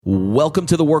Welcome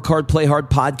to the Work Hard, Play Hard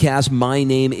podcast. My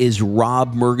name is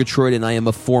Rob Murgatroyd, and I am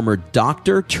a former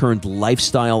doctor turned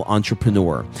lifestyle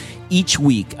entrepreneur. Each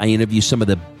week, I interview some of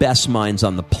the best minds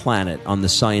on the planet on the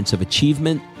science of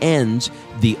achievement and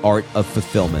the art of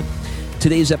fulfillment.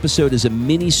 Today's episode is a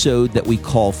mini-sode that we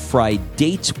call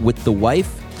Fri-Date with the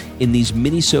Wife. In these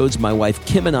mini-sodes, my wife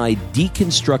Kim and I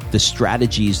deconstruct the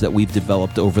strategies that we've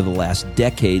developed over the last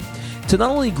decade to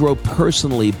not only grow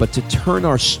personally, but to turn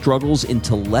our struggles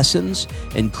into lessons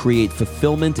and create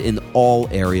fulfillment in all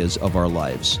areas of our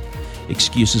lives.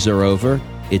 Excuses are over.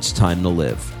 It's time to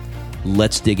live.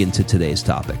 Let's dig into today's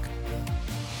topic.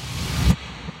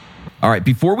 All right,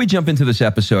 before we jump into this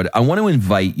episode, I want to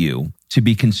invite you to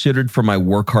be considered for my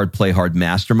Work Hard, Play Hard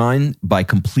Mastermind by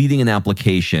completing an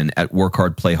application at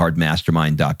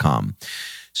workhardplayhardmastermind.com.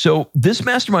 So this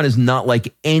mastermind is not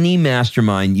like any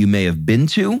mastermind you may have been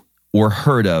to or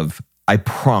heard of, I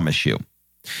promise you.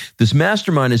 This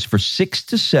mastermind is for 6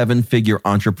 to 7 figure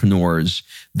entrepreneurs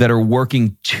that are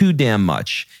working too damn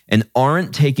much and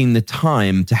aren't taking the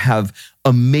time to have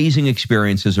amazing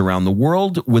experiences around the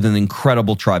world with an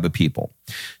incredible tribe of people.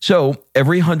 So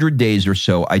every 100 days or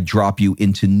so, I drop you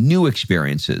into new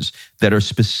experiences that are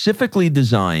specifically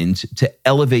designed to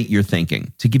elevate your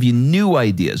thinking, to give you new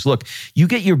ideas. Look, you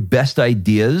get your best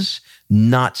ideas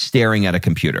not staring at a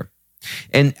computer.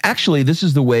 And actually, this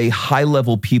is the way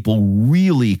high-level people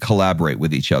really collaborate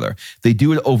with each other. They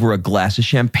do it over a glass of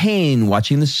champagne,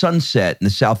 watching the sunset in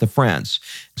the south of France.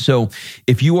 So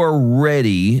if you are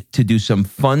ready to do some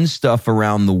fun stuff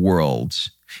around the world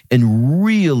and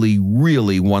really,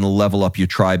 really want to level up your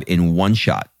tribe in one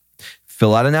shot,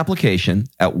 fill out an application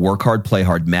at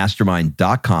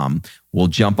workhardplayhardmastermind.com. We'll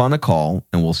jump on a call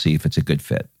and we'll see if it's a good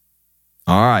fit.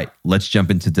 All right, let's jump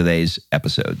into today's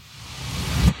episode.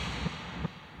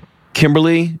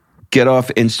 Kimberly, get off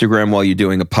Instagram while you're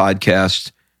doing a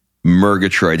podcast.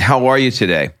 Murgatroyd, how are you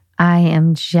today? I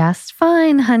am just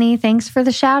fine, honey. Thanks for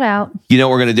the shout out. You know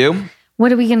what we're going to do?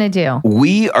 What are we going to do?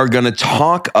 We are going to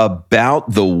talk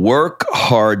about the Work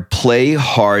Hard, Play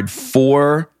Hard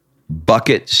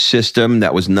 4-bucket system.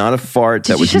 That was not a fart.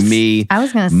 That was me. I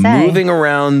was going to say. Moving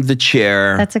around the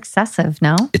chair. That's excessive,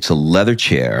 no? It's a leather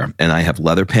chair, and I have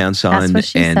leather pants on. That's what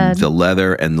she and said. the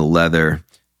leather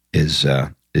is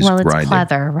well, it's grinding.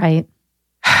 pleather, right?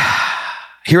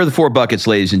 Here are the 4 buckets,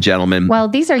 ladies and gentlemen. Well,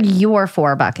 these are your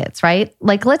 4 buckets, right?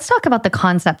 Like, let's talk about the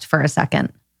concept for a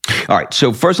second. All right.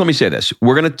 So first, let me say this.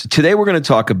 Today we're going to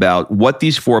talk about what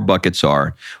these 4 buckets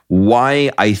are,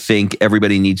 why I think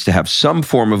everybody needs to have some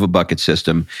form of a bucket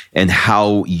system, and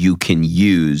how you can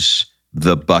use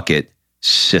the bucket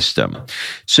system.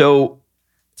 So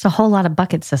it's a whole lot of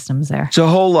bucket systems there. it's a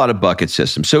whole lot of bucket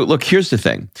systems. So look, here's the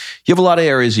thing. You have a lot of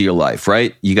areas of your life,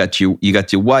 right? You got your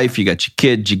wife, you got your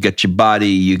kids, you got your body,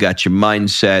 you got your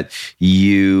mindset,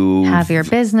 you have your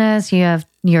business, you have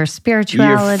your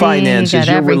spirituality, your finances, you got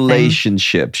your everything.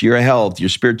 relationships, your health, your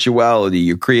spirituality,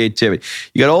 your creativity.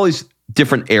 You got all these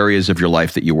different areas of your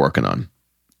life that you're working on.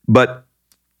 But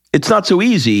it's not so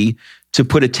easy to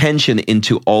put attention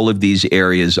into all of these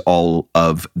areas all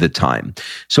of the time.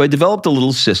 So I developed a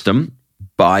little system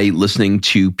by listening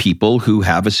to people who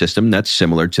have a system that's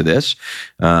similar to this.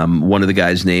 One of the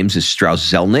guys' names is Strauss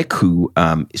Zelnick, who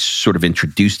sort of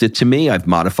introduced it to me. I've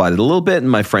modified it a little bit, and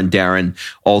my friend Darren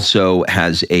also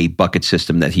has a bucket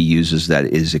system that he uses that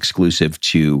is exclusive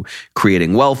to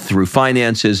creating wealth through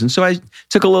finances. And so I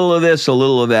took a little of this, a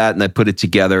little of that, and I put it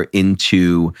together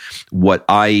into what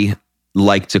I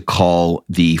like to call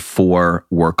the 4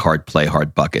 Work Hard, Play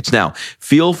Hard buckets. Now,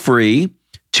 feel free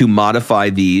to modify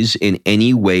these in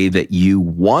any way that you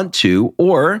want to,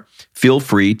 or feel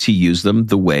free to use them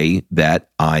the way that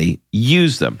I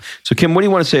use them. So, Kim, what do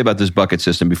you want to say about this bucket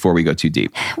system before we go too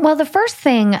deep? Well, the first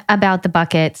thing about the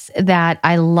buckets that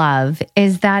I love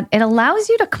is that it allows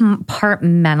you to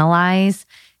compartmentalize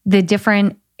the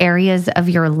different areas of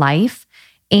your life,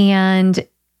 and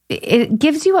it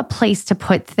gives you a place to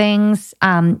put things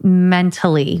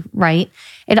mentally, right?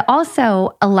 It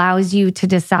also allows you to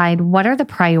decide what are the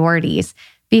priorities,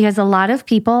 because a lot of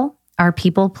people are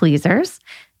people pleasers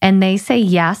and they say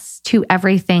yes to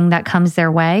everything that comes their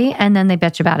way, and then they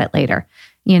bitch about it later.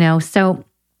 So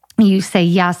you say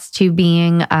yes to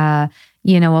being a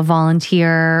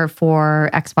volunteer for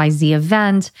XYZ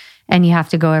event, and you have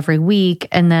to go every week.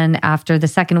 And then after the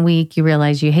second week, you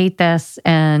realize you hate this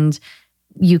and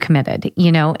you committed,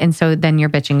 and so then you're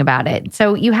bitching about it.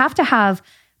 So you have to have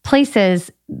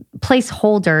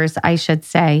placeholders, I should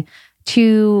say,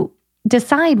 to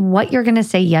decide what you're going to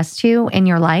say yes to in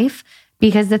your life,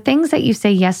 because the things that you say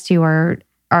yes to are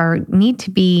need to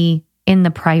be in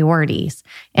the priorities,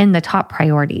 in the top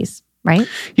priorities. right?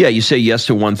 Yeah, you say yes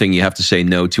to one thing, you have to say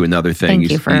no to another thing.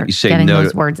 Thank you for say getting no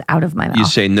those words out of my mouth. You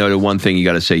say no to one thing, you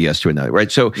got to say yes to another,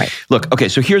 right? So look, okay,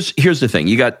 so here's the thing.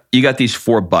 You got these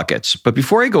 4 buckets. But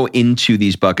before I go into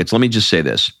these buckets, let me just say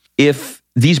this. If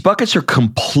these buckets are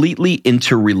completely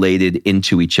interrelated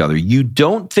into each other, you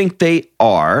don't think they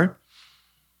are,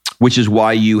 which is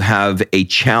why you have a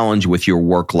challenge with your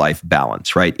work-life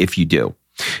balance, right? If you do.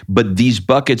 But these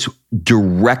buckets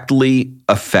directly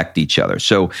affect each other.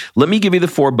 So let me give you the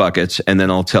 4 buckets, and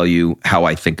then I'll tell you how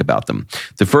I think about them.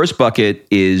 The first bucket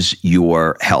is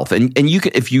your health. And you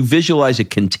can, if you visualize a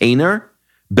container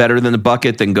better than a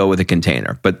bucket, then go with a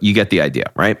container. But you get the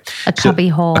idea, right? A cubby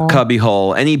hole. A cubby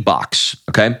hole, any box,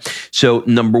 okay? So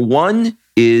number 1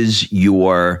 is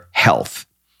your health.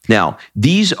 Now,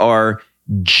 these are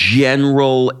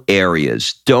general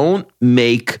areas. Don't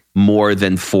make more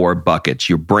than 4 buckets.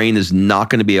 Your brain is not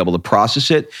going to be able to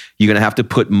process it. You're going to have to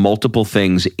put multiple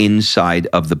things inside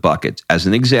of the bucket. As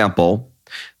an example,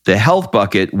 the health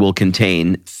bucket will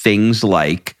contain things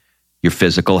like your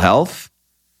physical health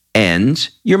and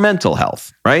your mental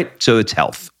health, right? So it's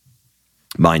health,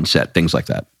 mindset, things like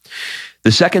that.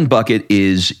 The second bucket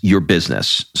is your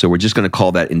business. So we're just going to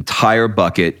call that entire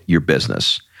bucket your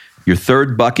business. Your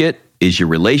third bucket is your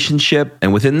relationship.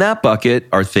 And within that bucket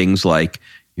are things like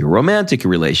your romantic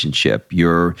relationship,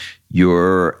 your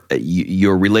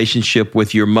relationship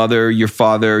with your mother, your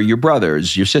father, your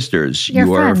brothers, your sisters,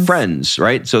 your friends,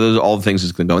 right? So those are all the things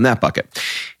that's going to go in that bucket.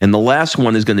 And the last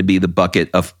one is going to be the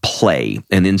bucket of play.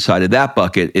 And inside of that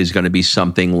bucket is going to be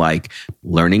something like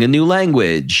learning a new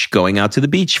language, going out to the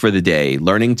beach for the day,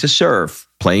 learning to surf,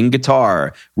 playing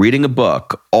guitar, reading a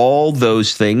book, all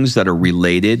those things that are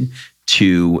related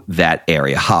to that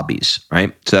area, hobbies,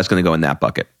 right? So that's going to go in that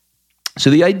bucket. So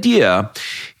the idea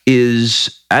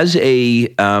is, as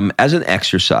an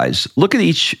exercise, look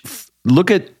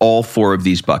at all 4 of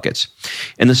these buckets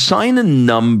and assign a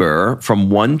number from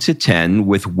 1 to 10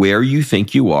 with where you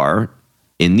think you are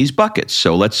in these buckets.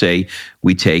 So let's say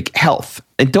we take health,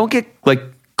 and don't get like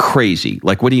crazy.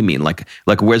 Like, what do you mean? Like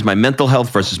where's my mental health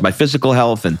versus my physical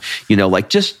health? And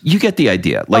just you get the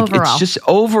idea. Like overall. It's just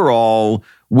overall.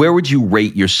 Where would you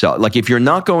rate yourself? Like if you're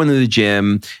not going to the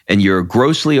gym and you're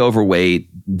grossly overweight,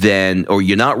 then, or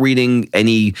you're not reading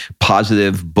any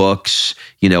positive books,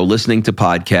 listening to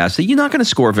podcasts, then you're not going to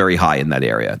score very high in that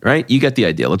area, right? You get the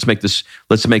idea. Let's make this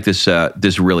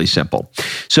really simple.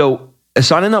 So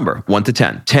assign a number, 1 to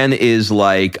 10. 10 is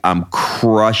like, I'm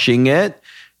crushing it.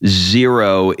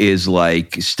 0 is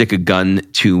like, stick a gun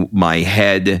to my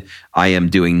head. I am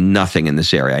doing nothing in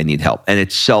this area. I need help. And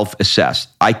it's self-assessed.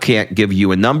 I can't give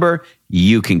you a number.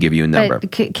 You can give you a number.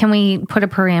 But can we put a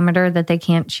parameter that they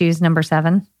can't choose number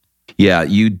 7? Yeah,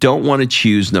 you don't want to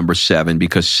choose number 7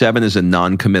 because 7 is a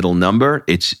non-committal number.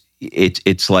 It's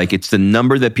the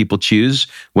number that people choose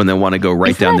when they want to go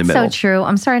right down the middle. That's so true.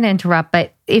 I'm sorry to interrupt,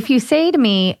 but if you say to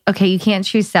me, okay, you can't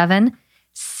choose 7,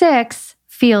 6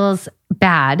 feels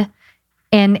bad,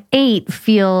 and 8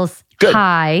 feels good.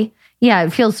 High. Yeah,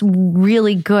 it feels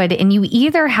really good. And you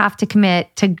either have to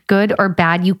commit to good or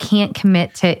bad. You can't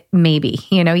commit to maybe,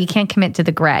 you can't commit to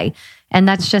the gray. And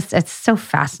that's it's so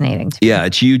fascinating to me. Yeah,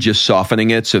 it's you just softening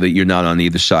it so that you're not on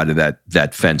either side of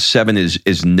that fence. 7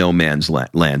 is no man's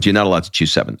land. You're not allowed to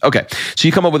choose 7. Okay, so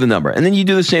you come up with a number. And then you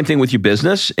do the same thing with your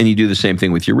business, and you do the same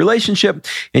thing with your relationship,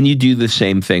 and you do the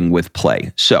same thing with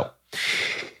play. So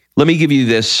let me give you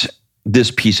this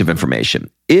piece of information.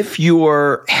 If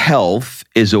your health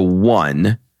is a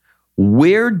 1,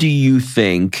 where do you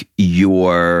think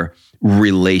your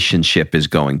relationship is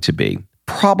going to be?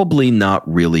 Probably not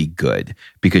really good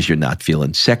because you're not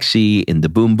feeling sexy in the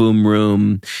boom boom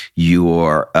room.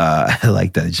 You're, I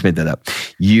like that. I just made that up.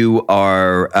 You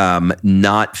are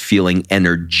not feeling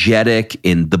energetic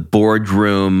in the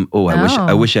boardroom. Oh,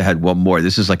 I wish I had one more.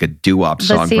 This is like a doo-wop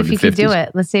song from the 50s. Let's see if you could do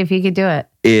it. Let's see if you could do it.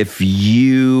 If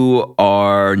you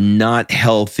are not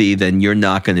healthy, then you're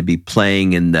not going to be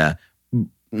playing in the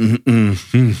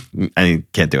I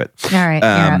can't do it. All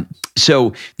right.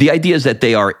 So the idea is that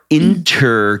they are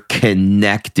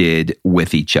interconnected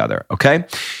with each other. Okay.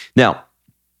 Now,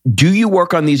 do you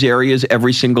work on these areas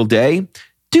every single day?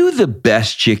 Do the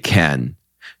best you can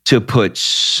to put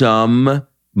some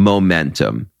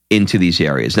momentum into these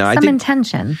areas. Now, I think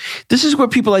intention. This is where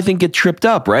people, I think, get tripped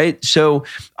up, right? So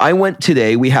I went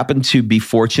today. We happened to be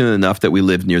fortunate enough that we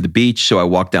lived near the beach. So I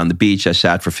walked down the beach. I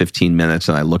sat for 15 minutes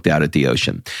and I looked out at the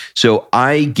ocean. So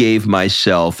I gave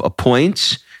myself a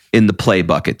point in the play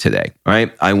bucket today,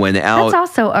 right? I went out. That's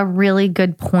also a really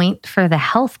good point for the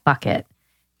health bucket.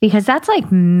 because that's like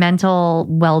mental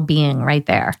well-being right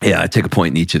there. Yeah, I take a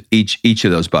point in each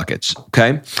of those buckets.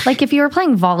 Okay. Like if you were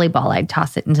playing volleyball, I'd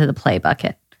toss it into the play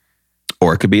bucket.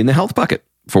 Or it could be in the health bucket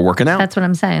for working out. That's what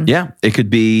I'm saying. Yeah, it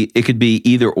could be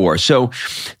either or. So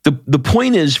the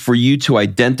point is for you to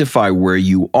identify where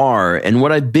you are. And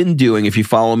what I've been doing, if you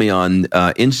follow me on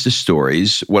Insta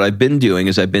stories, what I've been doing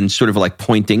is I've been sort of like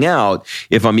pointing out,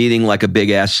 if I'm eating like a big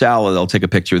ass salad, I'll take a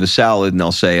picture of the salad and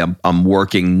I'll say I'm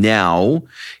working now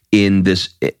in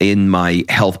my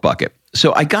health bucket.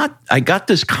 So I got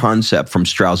this concept from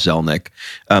Strauss Zelnick.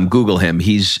 Google him.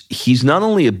 He's not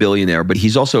only a billionaire, but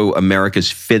he's also America's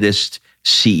fittest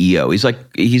CEO.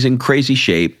 He's in crazy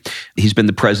shape. He's been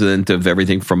the president of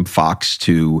everything from Fox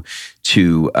to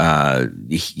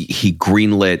he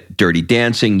greenlit Dirty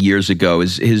Dancing years ago.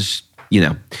 His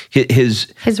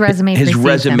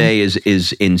resume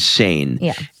is insane.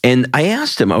 Yeah. And I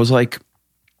asked him, I was like,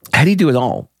 how do you do it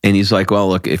all? And he's like, well,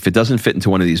 look, if it doesn't fit into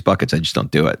one of these buckets, I just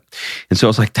don't do it. And so I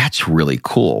was like, that's really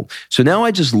cool. So now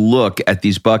I just look at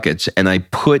these buckets and I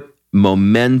put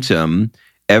momentum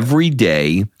every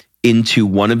day into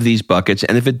one of these buckets.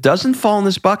 And if it doesn't fall in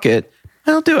this bucket,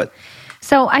 I don't do it.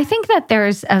 So I think that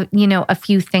there's a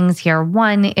few things here.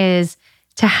 One is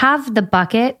to have the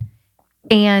bucket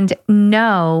and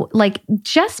know, like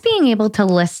just being able to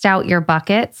list out your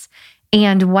buckets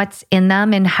and what's in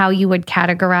them and how you would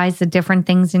categorize the different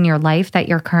things in your life that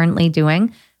you're currently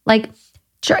doing. Like,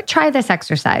 try this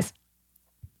exercise.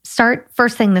 Start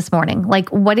first thing this morning. Like,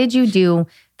 what did you do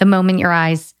the moment your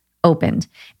eyes opened?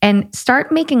 And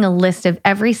start making a list of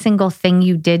every single thing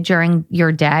you did during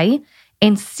your day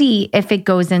and see if it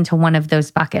goes into one of those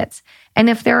buckets. And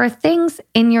if there are things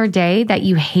in your day that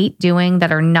you hate doing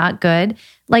that are not good,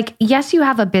 like, yes, you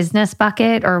have a business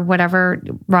bucket or whatever,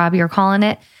 Rob, you're calling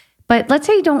it. But let's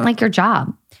say you don't like your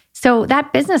job. So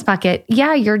that business bucket,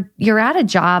 yeah, you're at a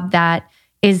job that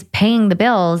is paying the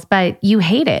bills, but you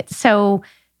hate it. So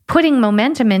putting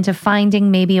momentum into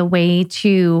finding maybe a way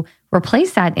to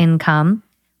replace that income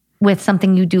with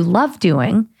something you do love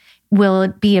doing will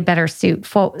be a better suit.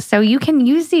 So you can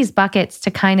use these buckets to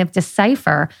kind of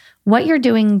decipher what you're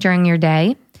doing during your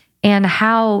day and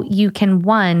how you can,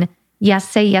 one,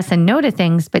 say yes and no to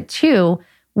things, but two,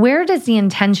 where does the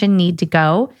intention need to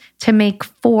go to make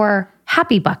 4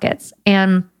 happy buckets?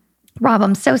 And Rob,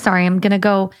 I'm so sorry. I'm going to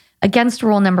go against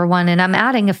rule number 1 and I'm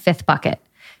adding a 5th bucket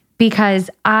because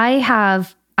I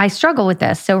struggle with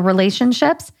this. So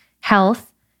relationships,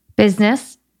 health,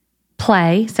 business,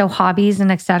 play, so hobbies and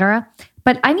etc.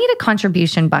 But I need a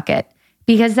contribution bucket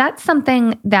because that's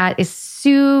something that is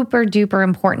super duper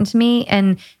important to me.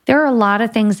 And there are a lot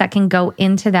of things that can go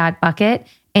into that bucket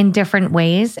in different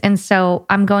ways. And so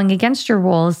I'm going against your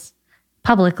rules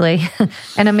publicly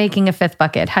and I'm making a 5th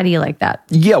bucket. How do you like that?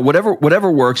 Yeah,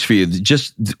 whatever works for you.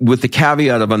 Just with the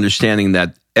caveat of understanding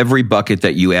that every bucket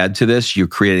that you add to this, you're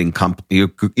creating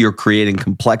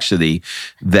complexity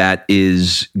that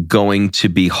is going to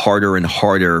be harder and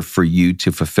harder for you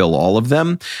to fulfill all of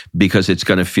them because it's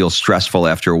going to feel stressful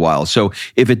after a while. So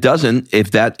if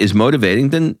that is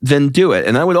motivating, then do it.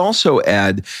 And I would also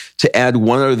add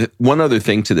one other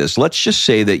thing to this. Let's just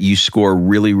say that you score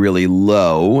really, really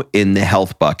low in the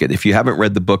health bucket. If you haven't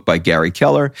read the book by Gary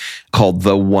Keller called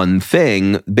The One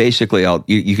Thing, basically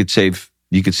you could save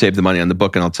the money on the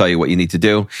book and I'll tell you what you need to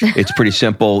do. It's pretty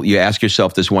simple. You ask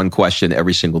yourself this one question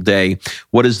every single day.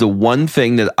 What is the one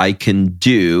thing that I can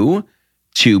do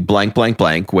to blank, blank,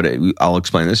 blank, what I'll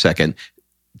explain in a second,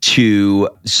 to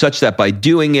such that by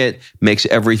doing it makes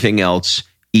everything else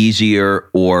easier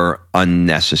or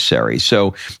unnecessary.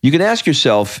 So you can ask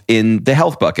yourself in the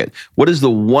health bucket, what is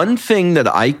the one thing that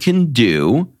I can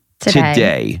do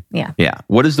today? Yeah.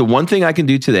 What is the one thing I can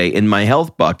do today in my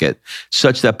health bucket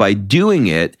such that by doing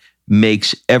it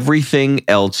makes everything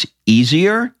else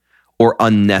easier or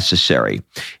unnecessary?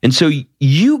 And so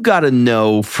you got to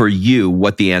know for you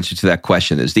what the answer to that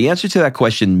question is. The answer to that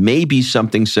question may be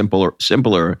something simple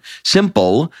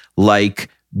like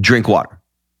drink water.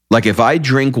 Like if I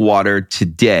drink water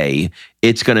today,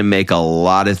 it's going to make a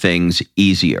lot of things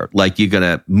easier. Like you're going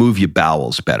to move your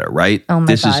bowels better, right? Oh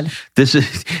my God. This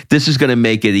is going to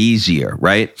make it easier,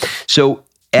 right? So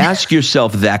ask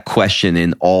yourself that question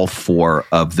in all 4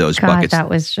 of those buckets.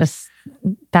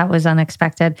 That was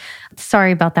unexpected.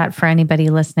 Sorry about that for anybody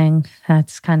listening.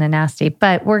 That's kind of nasty,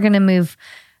 but we're going to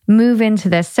move into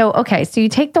this. So, okay, so you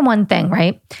take the one thing,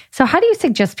 right? So how do you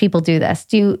suggest people do this?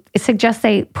 Do you suggest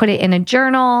they put it in a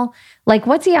journal? Like,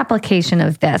 what's the application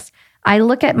of this? I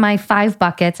look at my 5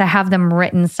 buckets. I have them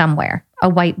written somewhere, a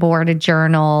whiteboard, a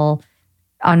journal,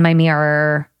 on my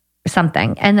mirror,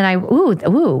 something. And then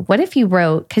what if you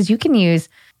wrote, because you can use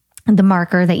the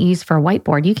marker that you use for a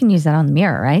whiteboard, you can use that on the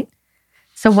mirror, right?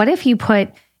 So what if you put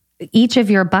each of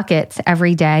your buckets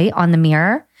every day on the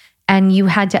mirror and you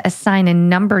had to assign a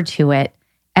number to it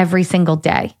every single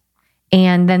day?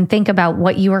 And then think about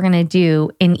what you are going to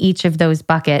do in each of those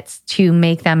buckets to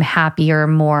make them happier,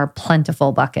 more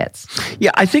plentiful buckets.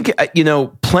 Yeah, I think,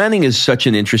 planning is such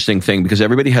an interesting thing because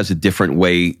everybody has a different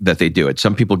way that they do it.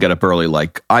 Some people get up early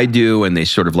like I do, and they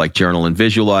sort of like journal and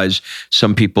visualize.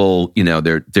 Some people,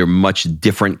 they're much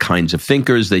different kinds of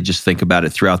thinkers. They just think about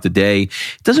it throughout the day.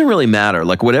 It doesn't really matter.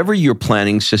 Like whatever your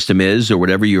planning system is, or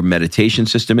whatever your meditation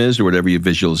system is, or whatever your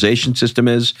visualization system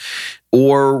is,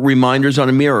 or reminders on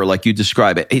a mirror like you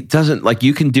describe it. It doesn't, like,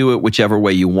 you can do it whichever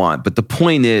way you want. But the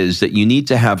point is that you need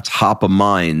to have top of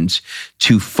mind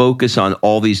to focus on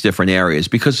all these different areas.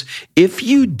 Because if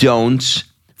you don't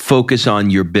focus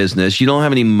on your business, you don't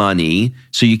have any money,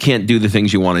 so you can't do the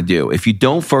things you want to do. If you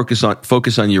don't focus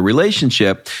on your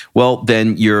relationship, well,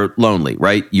 then you're lonely,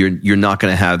 right? You're not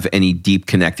going to have any deep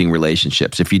connecting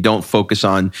relationships. If you don't focus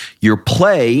on your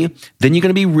play, then you're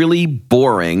going to be really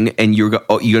boring, and you're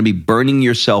going to be burning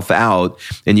yourself out,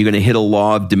 and you're going to hit a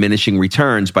law of diminishing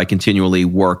returns by continually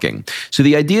working. So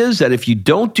the idea is that if you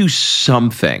don't do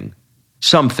something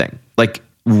like,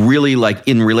 really, like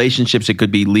in relationships, it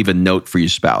could be leave a note for your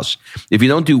spouse. If you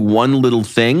don't do one little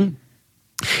thing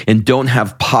and don't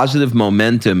have positive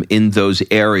momentum in those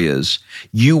areas,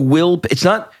 it's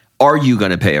not, are you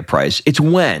going to pay a price? It's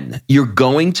when. You're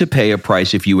going to pay a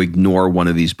price if you ignore one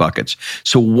of these buckets.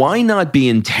 So why not be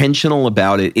intentional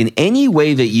about it in any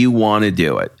way that you want to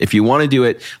do it? If you want to do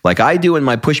it like I do in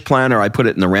my push planner, I put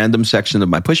it in the random section of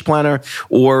my push planner.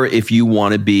 Or if you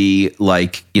want to be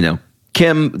like,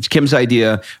 Kim's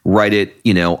idea, write it,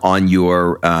 on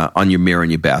your mirror in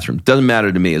your bathroom. Doesn't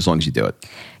matter to me as long as you do it.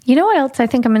 You know what else I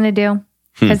think I'm going to do?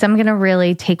 Because I'm going to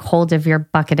really take hold of your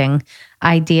bucketing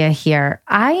idea here.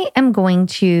 I am going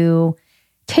to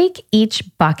take each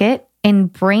bucket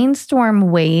and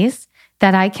brainstorm ways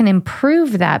that I can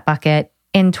improve that bucket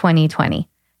in 2020.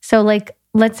 So like,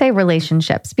 let's say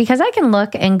relationships, because I can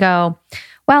look and go,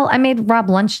 well, I made Rob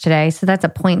lunch today, so that's a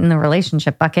point in the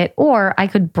relationship bucket. Or I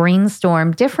could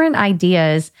brainstorm different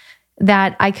ideas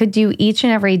that I could do each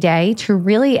and every day to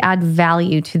really add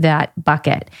value to that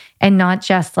bucket and not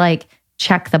just like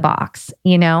check the box,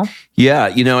 Yeah,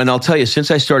 and I'll tell you,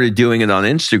 since I started doing it on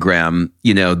Instagram,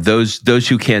 those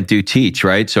who can't do teach,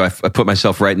 right? So I put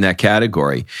myself right in that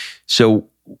category. So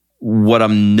what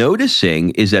I'm noticing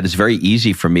is that it's very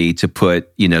easy for me to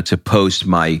to post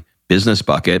my business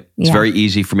bucket. It's very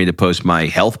easy for me to post my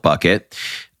health bucket.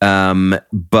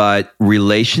 But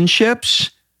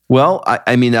relationships, well,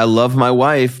 I mean, I love my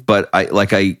wife, but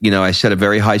I set a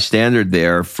very high standard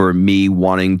there for me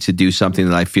wanting to do something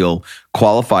that I feel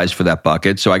qualifies for that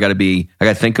bucket. So I got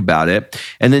to think about it.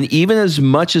 And then even as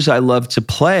much as I love to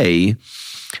play,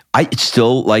 it's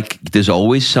still like there's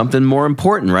always something more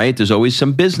important, right? There's always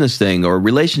some business thing or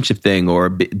relationship thing or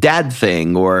dad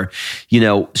thing or,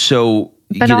 so.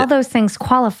 But all those things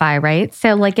qualify, right?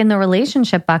 So like in the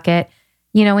relationship bucket,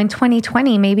 in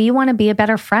 2020, maybe you want to be a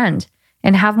better friend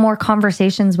and have more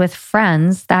conversations with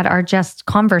friends that are just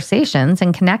conversations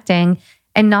and connecting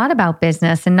and not about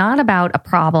business and not about a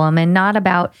problem and not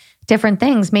about different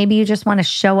things. Maybe you just want to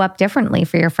show up differently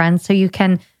for your friends so you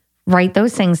can write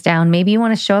those things down. Maybe you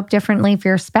want to show up differently for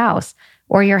your spouse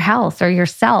or your health or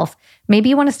yourself. Maybe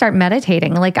you want to start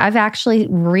meditating. Like I've actually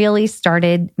really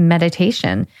started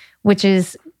meditation, which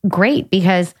is great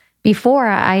because before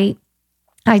I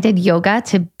did yoga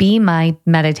to be my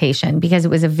meditation because it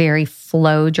was a very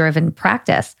flow-driven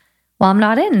practice. Well, I'm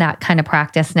not in that kind of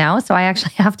practice now, so I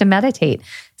actually have to meditate.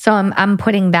 So I'm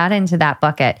putting that into that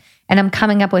bucket and I'm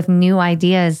coming up with new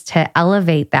ideas to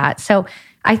elevate that. So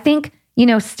I think,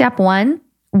 step one,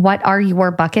 what are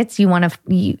your buckets you want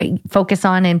to focus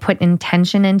on and put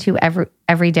intention into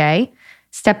every day?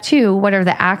 Step two, what are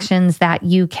the actions that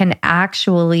you can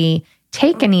actually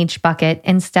take in each bucket?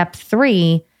 And step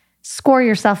three, score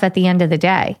yourself at the end of the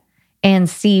day and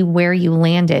see where you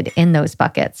landed in those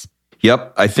buckets.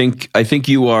 Yep. I think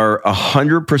you are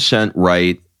 100%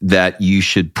 right that you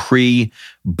should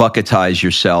pre-bucketize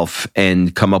yourself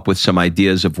and come up with some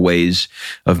ideas of ways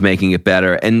of making it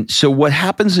better. And so what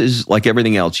happens is, like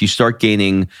everything else, you start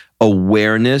gaining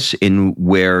awareness in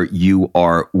where you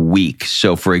are weak.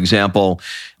 So for example,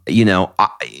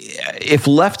 if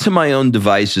left to my own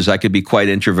devices, I could be quite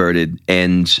introverted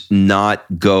and not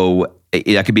go.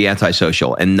 I could be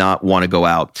antisocial and not want to go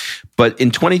out. But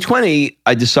in 2020,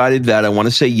 I decided that I want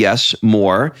to say yes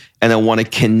more and I want to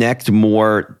connect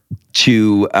more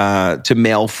to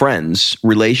male friends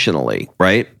relationally,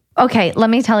 right? Okay, let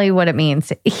me tell you what it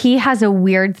means. He has a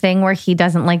weird thing where he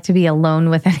doesn't like to be alone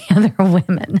with any other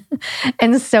women.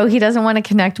 And so he doesn't want to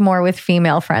connect more with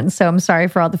female friends. So I'm sorry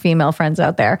for all the female friends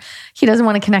out there. He doesn't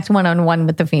want to connect one-on-one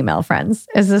with the female friends.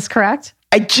 Is this correct?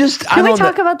 Can we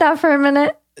talk about that for a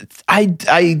minute? I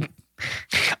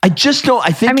just don't.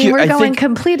 I think we're going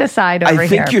complete aside over here. I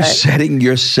think you're setting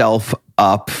yourself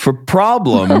up for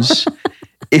problems.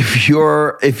 If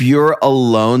you're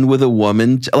alone with a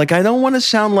woman, like, I don't want to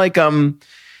sound like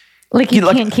like you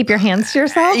can't keep your hands to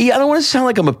yourself. Yeah, I don't want to sound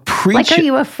like I'm a preacher. Like, are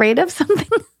you afraid of something?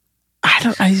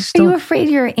 Are you afraid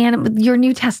your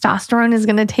new testosterone is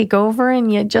going to take over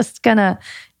and you're just going to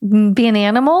be an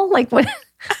animal? Like, what?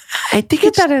 I think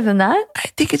it's better than that. I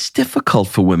think it's difficult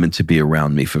for women to be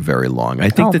around me for very long. I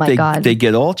think they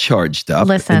get all charged up.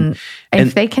 Listen,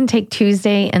 if they can take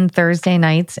Tuesday and Thursday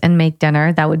nights and make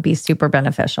dinner, that would be super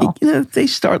beneficial. They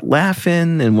start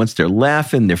laughing, and once they're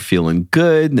laughing, they're feeling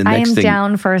good. And I am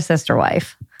down for a sister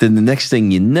wife. Then the next thing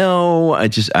you know, I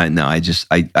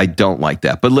don't like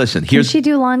that. But listen, can she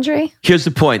do laundry? Here's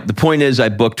the point. The point is, I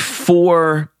booked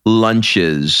 4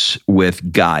 lunches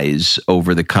with guys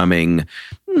over the coming,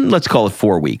 let's call it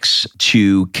 4 weeks,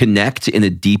 to connect in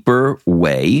a deeper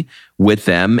way with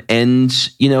them and,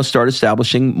 start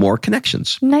establishing more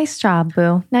connections. Nice job,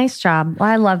 boo. Nice job. Well,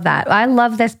 I love that. I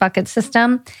love this bucket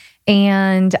system.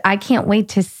 And I can't wait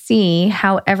to see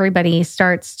how everybody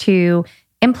starts to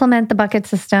implement the bucket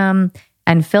system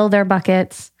and fill their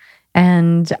buckets,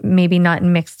 and maybe not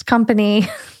in mixed company.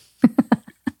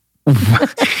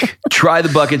 Try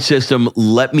the bucket system.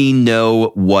 Let me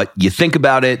know what you think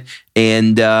about it.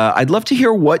 And I'd love to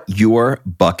hear what your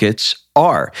buckets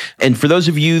are. And for those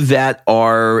of you that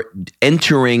are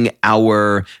entering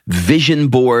our vision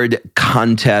board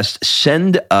contest,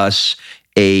 send us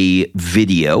a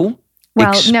video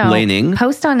explaining. No,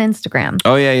 post on Instagram.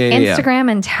 Oh, yeah.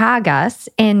 Instagram and tag us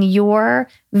in your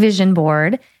vision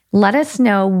board. Let us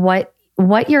know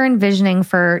what you're envisioning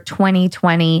for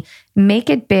 2020. Make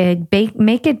it big,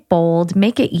 make it bold,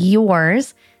 make it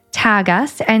yours. Tag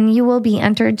us, and you will be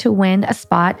entered to win a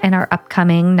spot in our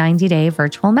upcoming 90-day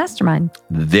virtual mastermind.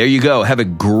 There you go. Have a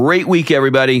great week,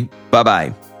 everybody.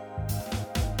 Bye-bye.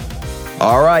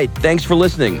 All right. Thanks for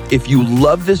listening. If you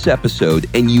love this episode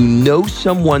and you know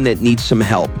someone that needs some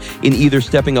help in either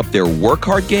stepping up their work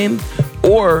hard game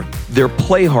or their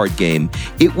play hard game,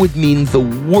 it would mean the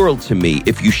world to me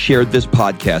if you shared this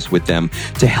podcast with them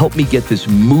to help me get this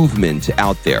movement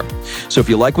out there. So if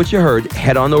you like what you heard,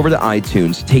 head on over to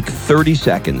iTunes, take 30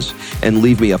 seconds and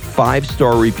leave me a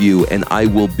 5-star review, and I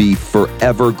will be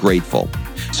forever grateful.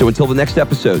 So until the next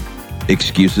episode,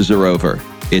 excuses are over.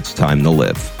 It's time to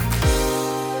live.